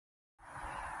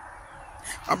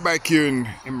I'm back here in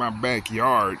my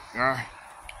backyard. I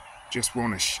just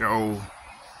want to show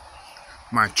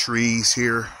my trees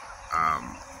here.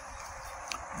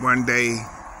 One day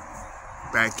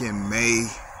back in May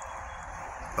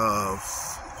of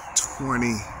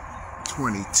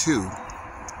 2022,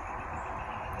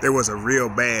 there was a real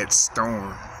bad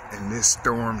storm, and this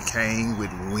storm came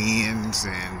with winds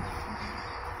and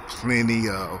plenty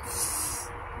of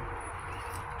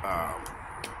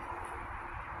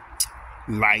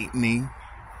lightning.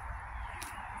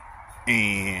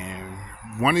 And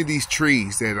one of these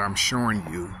trees that I'm showing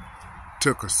you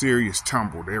took a serious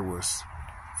tumble. There was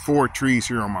 4 trees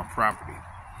here on my property,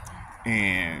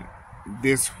 and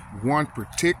this one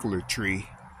particular tree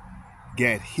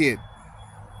got hit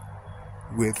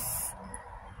with,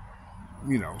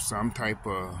 some type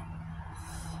of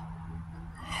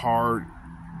hard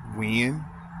wind,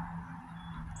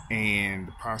 and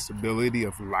the possibility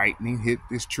of lightning hit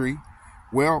this tree.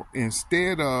 Well,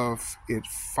 instead of it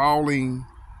falling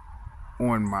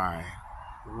on my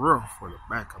roof or the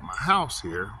back of my house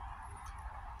here,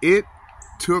 it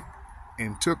took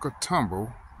a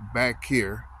tumble back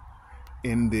here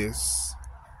in this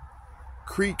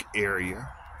creek area.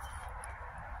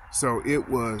 So it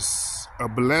was a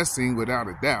blessing without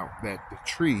a doubt that the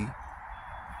tree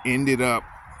ended up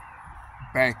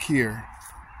back here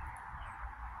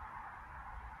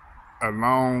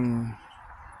along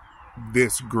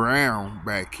this ground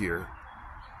back here,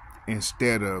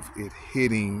 instead of it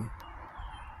hitting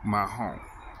my home.